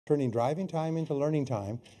turning driving time into learning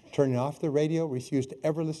time, turning off the radio, refuse to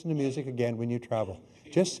ever listen to music again when you travel.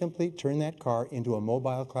 Just simply turn that car into a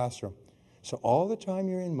mobile classroom. So all the time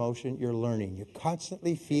you're in motion, you're learning. You're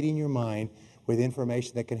constantly feeding your mind with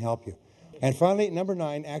information that can help you. And finally, number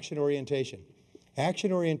 9, action orientation.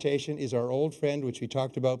 Action orientation is our old friend, which we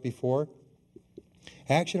talked about before.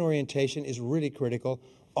 Action orientation is really critical.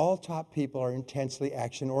 All top people are intensely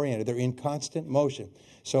action-oriented. They're in constant motion.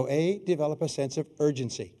 So A, develop a sense of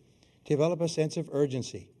urgency. Develop a sense of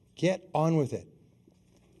urgency. Get on with it.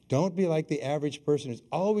 Don't be like the average person who's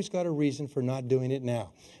always got a reason for not doing it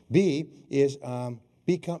now. B is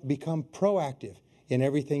become proactive in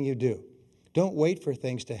everything you do. Don't wait for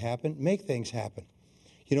things to happen. Make things happen.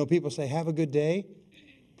 You know, people say, have a good day.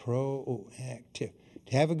 Proactive.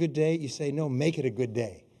 To have a good day, you say, no, make it a good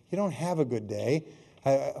day. You don't have a good day.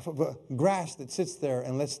 Grass that sits there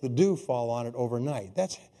and lets the dew fall on it overnight.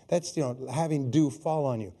 That's you know, having dew fall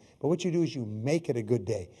on you. But what you do is you make it a good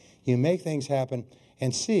day. You make things happen.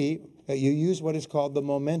 And C, you use what is called the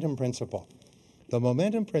momentum principle. The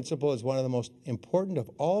momentum principle is one of the most important of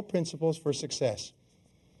all principles for success.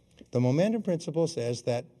 The momentum principle says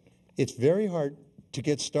that it's very hard to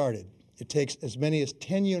get started. It takes as many as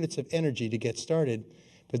 10 units of energy to get started,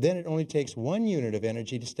 but then it only takes 1 unit of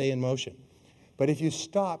energy to stay in motion. But if you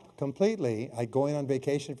stop completely, like going on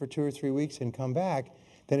vacation for 2 or 3 weeks and come back,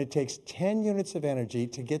 then it takes 10 units of energy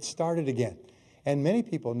to get started again. And many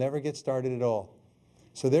people never get started at all.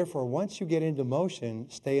 So therefore, once you get into motion,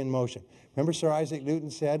 stay in motion. Remember Sir Isaac Newton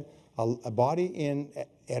said, a body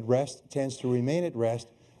at rest tends to remain at rest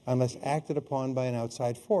unless acted upon by an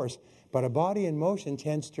outside force. But a body in motion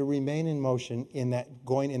tends to remain in motion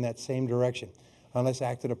going in that same direction unless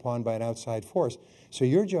acted upon by an outside force. So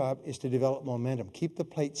your job is to develop momentum. Keep the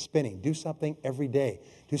plate spinning. Do something every day.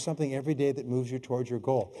 Do something every day that moves you towards your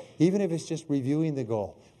goal. Even if it's just reviewing the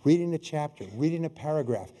goal, reading a chapter, reading a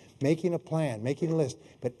paragraph, making a plan, making a list.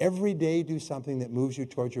 But every day do something that moves you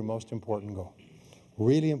towards your most important goal.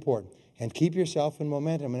 Really important. And keep yourself in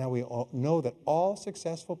momentum. And now we all know that all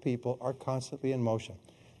successful people are constantly in motion.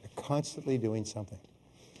 They're constantly doing something.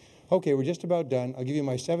 Okay, we're just about done. I'll give you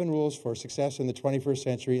my 7 rules for success in the 21st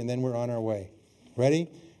century, and then we're on our way. Ready?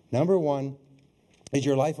 Number 1 is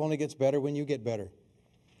your life only gets better when you get better.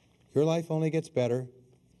 Your life only gets better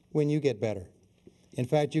when you get better. In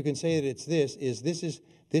fact, you can say that it's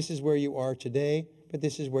this is where you are today, but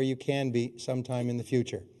this is where you can be sometime in the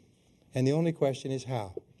future. And the only question is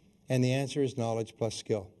how. And the answer is knowledge plus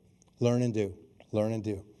skill. Learn and do. Learn and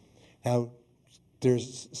do. Now,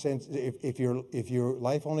 if your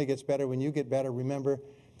life only gets better when you get better, remember,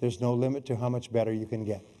 there's no limit to how much better you can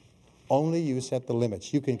get. Only you set the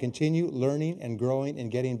limits. You can continue learning and growing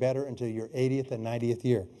and getting better until your 80th and 90th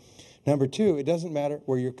year. Number 2, it doesn't matter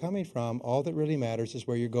where you're coming from. All that really matters is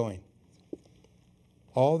where you're going.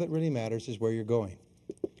 All that really matters is where you're going.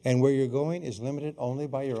 And where you're going is limited only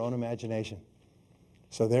by your own imagination.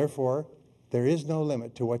 So therefore, there is no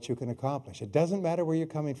limit to what you can accomplish. It doesn't matter where you're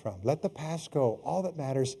coming from. Let the past go. All that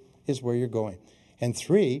matters is where you're going. And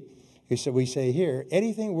 3, we say here,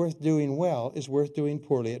 anything worth doing well is worth doing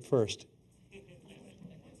poorly at first.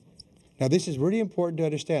 Now, this is really important to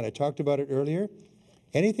understand. I talked about it earlier.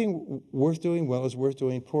 Anything worth doing well is worth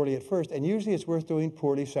doing poorly at first, and usually it's worth doing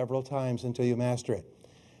poorly several times until you master it.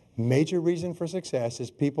 Major reason for success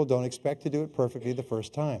is people don't expect to do it perfectly the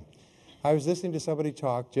first time. I was listening to somebody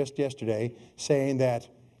talk just yesterday saying that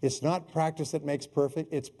it's not practice that makes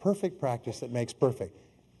perfect, it's perfect practice that makes perfect.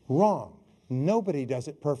 Wrong. Nobody does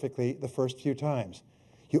it perfectly the first few times.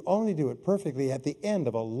 You only do it perfectly at the end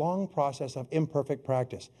of a long process of imperfect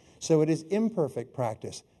practice. So it is imperfect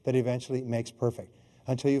practice that eventually makes perfect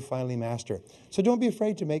until you finally master it. So don't be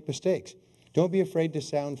afraid to make mistakes. Don't be afraid to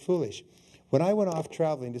sound foolish. When I went off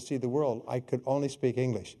traveling to see the world, I could only speak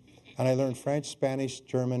English. And I learned French, Spanish,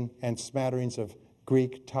 German, and smatterings of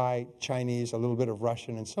Greek, Thai, Chinese, a little bit of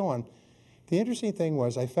Russian, and so on. The interesting thing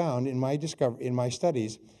was I found in my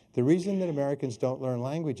studies, the reason that Americans don't learn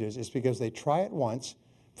languages is because they try it once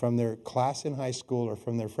from their class in high school or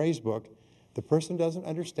from their phrase book. The person doesn't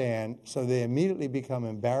understand, so they immediately become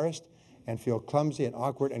embarrassed and feel clumsy and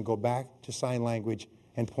awkward and go back to sign language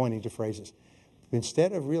and pointing to phrases.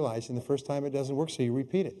 Instead of realizing the first time it doesn't work, so you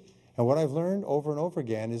repeat it. And what I've learned over and over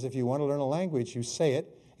again is if you want to learn a language, you say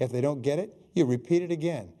it. If they don't get it, you repeat it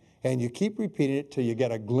again. And you keep repeating it till you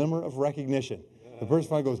get a glimmer of recognition. The person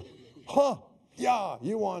finally goes, huh, yeah,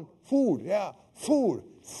 you want food, yeah, food,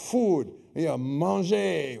 yeah,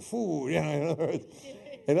 manger, food. Yeah.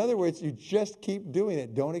 In other words, you just keep doing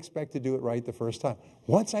it. Don't expect to do it right the first time.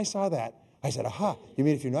 Once I saw that, I said, aha, you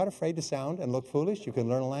mean if you're not afraid to sound and look foolish, you can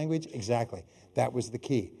learn a language? Exactly. That was the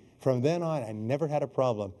key. From then on, I never had a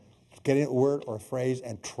problem getting a word or a phrase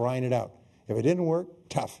and trying it out. If it didn't work,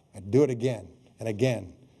 tough. I'd do it again and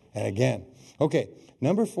again and again. Okay,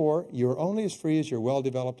 number 4, you're only as free as your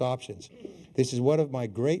well-developed options. This is one of my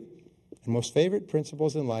great and most favorite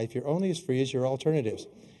principles in life. You're only as free as your alternatives.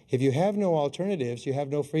 If you have no alternatives, you have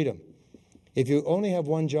no freedom. If you only have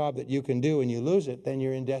one job that you can do and you lose it, then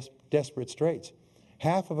you're in desperate straits.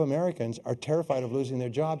 Half of Americans are terrified of losing their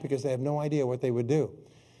job because they have no idea what they would do.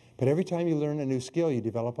 But every time you learn a new skill, you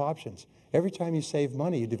develop options. Every time you save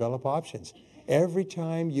money, you develop options. Every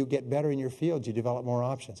time you get better in your field, you develop more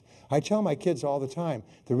options. I tell my kids all the time,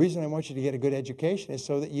 the reason I want you to get a good education is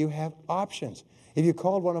so that you have options. If you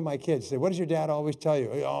called one of my kids, say, what does your dad always tell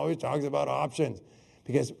you? He always talks about options.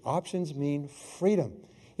 Because options mean freedom.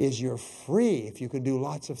 Is you're free if you can do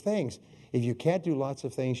lots of things. If you can't do lots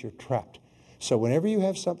of things, you're trapped. So whenever you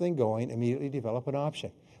have something going, immediately develop an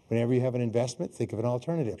option. Whenever you have an investment, think of an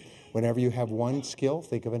alternative. Whenever you have one skill,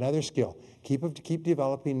 think of another skill. Keep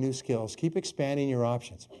developing new skills. Keep expanding your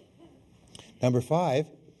options. Number 5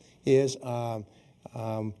 is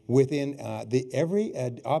within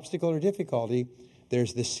every obstacle or difficulty,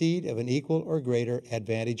 there's the seed of an equal or greater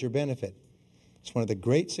advantage or benefit. It's one of the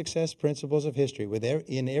great success principles of history.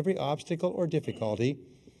 In every obstacle or difficulty,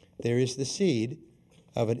 there is the seed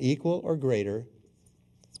of an equal or greater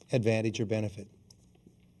advantage or benefit.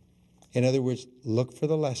 In other words, look for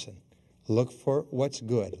the lesson. Look for what's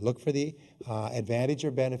good. Look for the advantage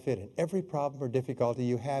or benefit in every problem or difficulty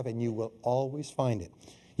you have, and you will always find it.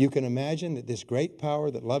 You can imagine that this great power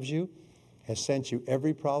that loves you has sent you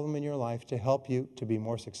every problem in your life to help you to be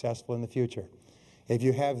more successful in the future. If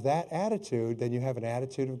you have that attitude, then you have an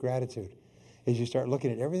attitude of gratitude. As you start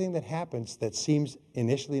looking at everything that happens that seems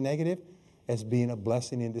initially negative as being a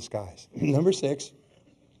blessing in disguise. Number 6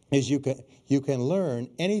 is you can learn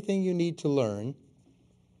anything you need to learn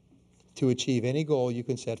to achieve any goal you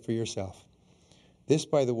can set for yourself. This,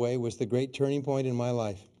 by the way, was the great turning point in my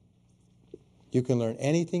life. You can learn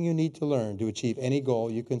anything you need to learn to achieve any goal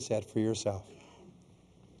you can set for yourself.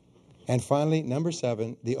 And finally, number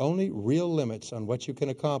 7, the only real limits on what you can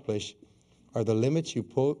accomplish are the limits you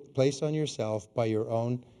place on yourself by your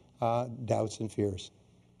own doubts and fears.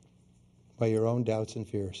 By your own doubts and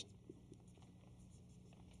fears.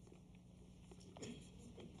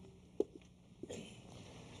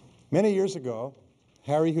 Many years ago,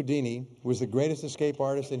 Harry Houdini was the greatest escape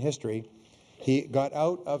artist in history. He got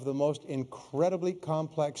out of the most incredibly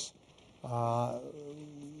complex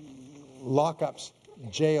lockups,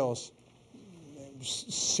 jails,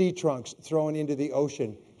 sea trunks thrown into the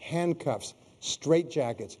ocean, handcuffs,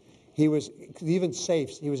 straitjackets. He was even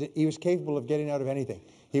safes. He was capable of getting out of anything.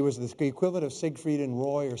 He was the equivalent of Siegfried and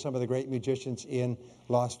Roy or some of the great magicians in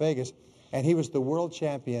Las Vegas, and he was the world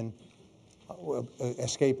champion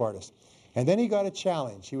escape artist. And then he got a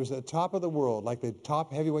challenge. He was at the top of the world, like the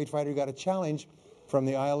top heavyweight fighter. He got a challenge from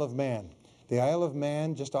the Isle of Man. The Isle of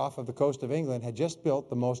Man, just off of the coast of England, had just built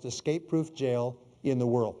the most escape-proof jail in the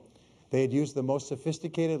world. They had used the most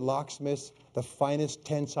sophisticated locksmiths, the finest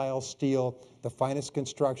tensile steel, the finest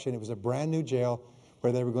construction. It was a brand new jail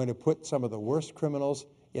where they were going to put some of the worst criminals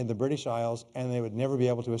in the British Isles, and they would never be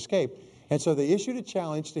able to escape. And so they issued a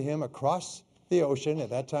challenge to him across the ocean. At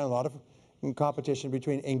that time, a lot of competition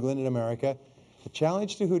between England and America. A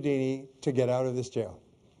challenge to Houdini to get out of this jail.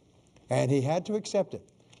 And he had to accept it.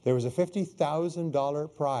 There was a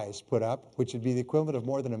 $50,000 prize put up, which would be the equivalent of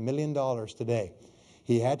more than $1 million today.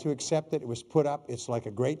 He had to accept it. It was put up. It's like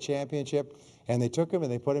a great championship. And they took him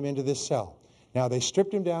and they put him into this cell. Now, they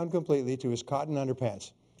stripped him down completely to his cotton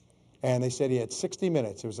underpants. And they said he had 60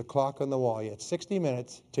 minutes. There was a clock on the wall. He had 60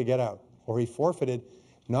 minutes to get out, or he forfeited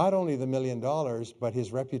not only the $1 million, but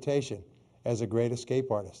his reputation as a great escape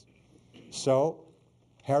artist. So,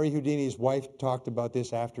 Harry Houdini's wife talked about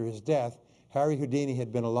this after his death. Harry Houdini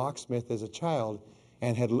had been a locksmith as a child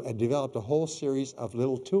and had developed a whole series of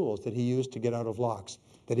little tools that he used to get out of locks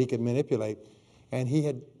that he could manipulate. And he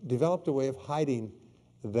had developed a way of hiding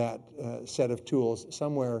that set of tools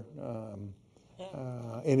somewhere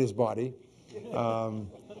in his body.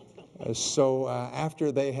 So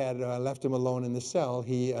after they had left him alone in the cell,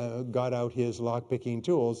 he got out his lock-picking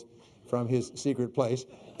tools from his secret place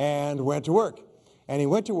and went to work. And he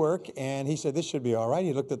went to work and he said, this should be all right.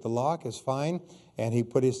 He looked at the lock, it's fine. And he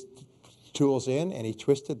put his tools in and he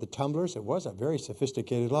twisted the tumblers. It was a very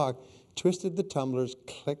sophisticated lock. Twisted the tumblers,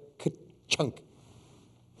 click, chunk.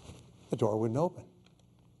 The door wouldn't open.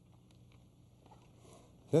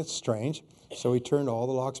 That's strange. So he turned all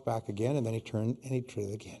the locks back again, and then he turned and he tried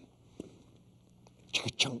it again.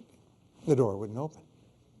 Chunk. The door wouldn't open.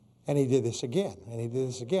 And he did this again, and he did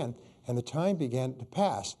this again. And the time began to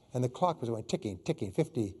pass, and the clock was going ticking, ticking,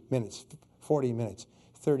 50 minutes, 40 minutes,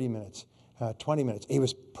 30 minutes, 20 minutes. He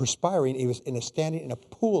was perspiring. He was standing in a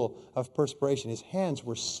pool of perspiration. His hands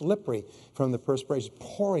were slippery from the perspiration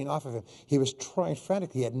pouring off of him. He was trying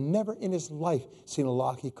frantically. He had never in his life seen a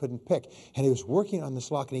lock he couldn't pick. And he was working on this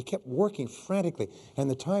lock, and he kept working frantically. And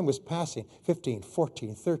the time was passing, 15,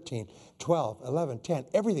 14, 13, 12, 11, 10,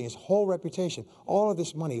 everything, his whole reputation, all of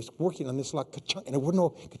this money. He was working on this lock, ka-chunk, and it wouldn't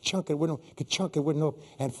open, ka-chunk, it wouldn't open, ka-chunk, it wouldn't open.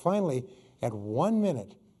 And finally, at 1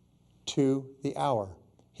 minute to the hour,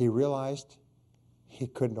 he realized he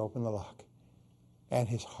couldn't open the lock. And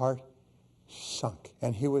his heart sunk.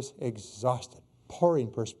 And he was exhausted, pouring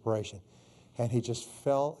perspiration. And he just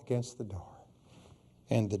fell against the door.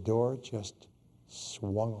 And the door just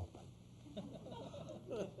swung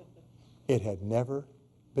open. It had never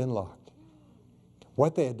been locked.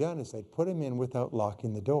 What they had done is they'd put him in without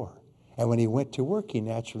locking the door. And when he went to work, he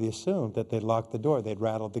naturally assumed that they'd locked the door. They'd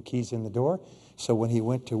rattled the keys in the door. So when he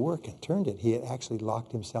went to work and turned it, he had actually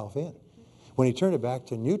locked himself in. When he turned it back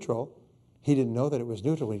to neutral, he didn't know that it was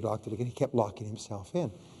neutral when he locked it again. He kept locking himself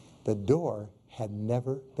in. The door had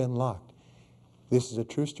never been locked. This is a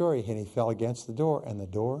true story. And he fell against the door, and the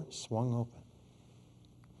door swung open.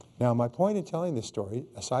 Now, my point in telling this story,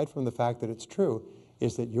 aside from the fact that it's true,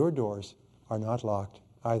 is that your doors are not locked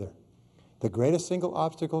either. The greatest single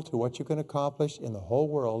obstacle to what you can accomplish in the whole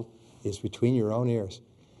world is between your own ears.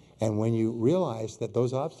 And when you realize that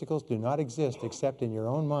those obstacles do not exist except in your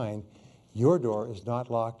own mind, your door is not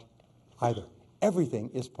locked either. Everything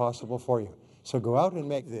is possible for you. So go out and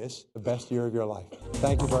make this the best year of your life.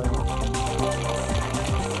 Thank you very much.